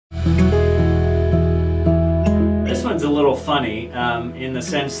This one's a little funny in the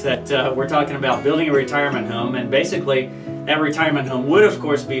sense that we're talking about building a retirement home, and basically that retirement home would of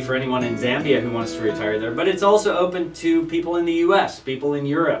course be for anyone in Zambia who wants to retire there, but it's also open to people in the US, people in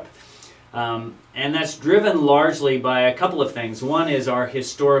Europe. And that's driven largely by a couple of things. One is our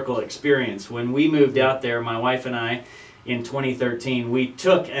historical experience. When we moved out there, my wife and I, in 2013, we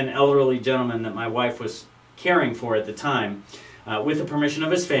took an elderly gentleman that my wife was caring for at the time, with the permission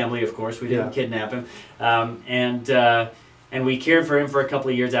of his family, of course. We didn't kidnap him. And we cared for him for a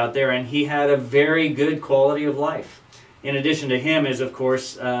couple of years out there, and he had a very good quality of life. In addition to him is, of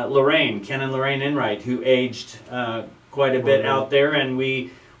course, Lorraine, Ken and Lorraine Enright, who aged quite a bit out there, and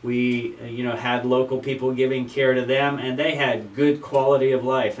we had local people giving care to them, and they had good quality of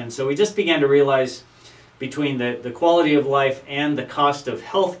life. And so we just began to realize, between the quality of life and the cost of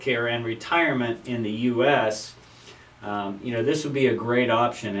health care and retirement in the U.S., this would be a great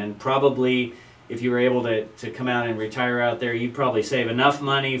option. And probably, if you were able to come out and retire out there, you'd probably save enough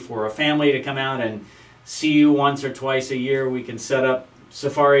money for a family to come out and see you once or twice a year. We can set up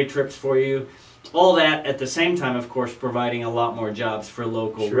safari trips for you. All that at the same time, of course, providing a lot more jobs for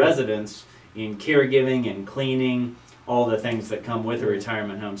local residents in caregiving and cleaning, all the things that come with a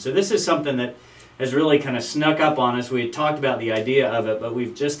retirement home. So this is something that has really kind of snuck up on us. We had talked about the idea of it, but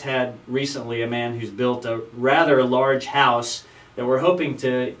we've just had recently a man who's built a rather large house that we're hoping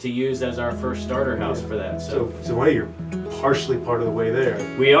to use as our first starter house for that. So you're partially part of the way there.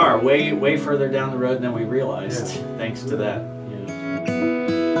 We are way further down the road than we realized, thanks to that.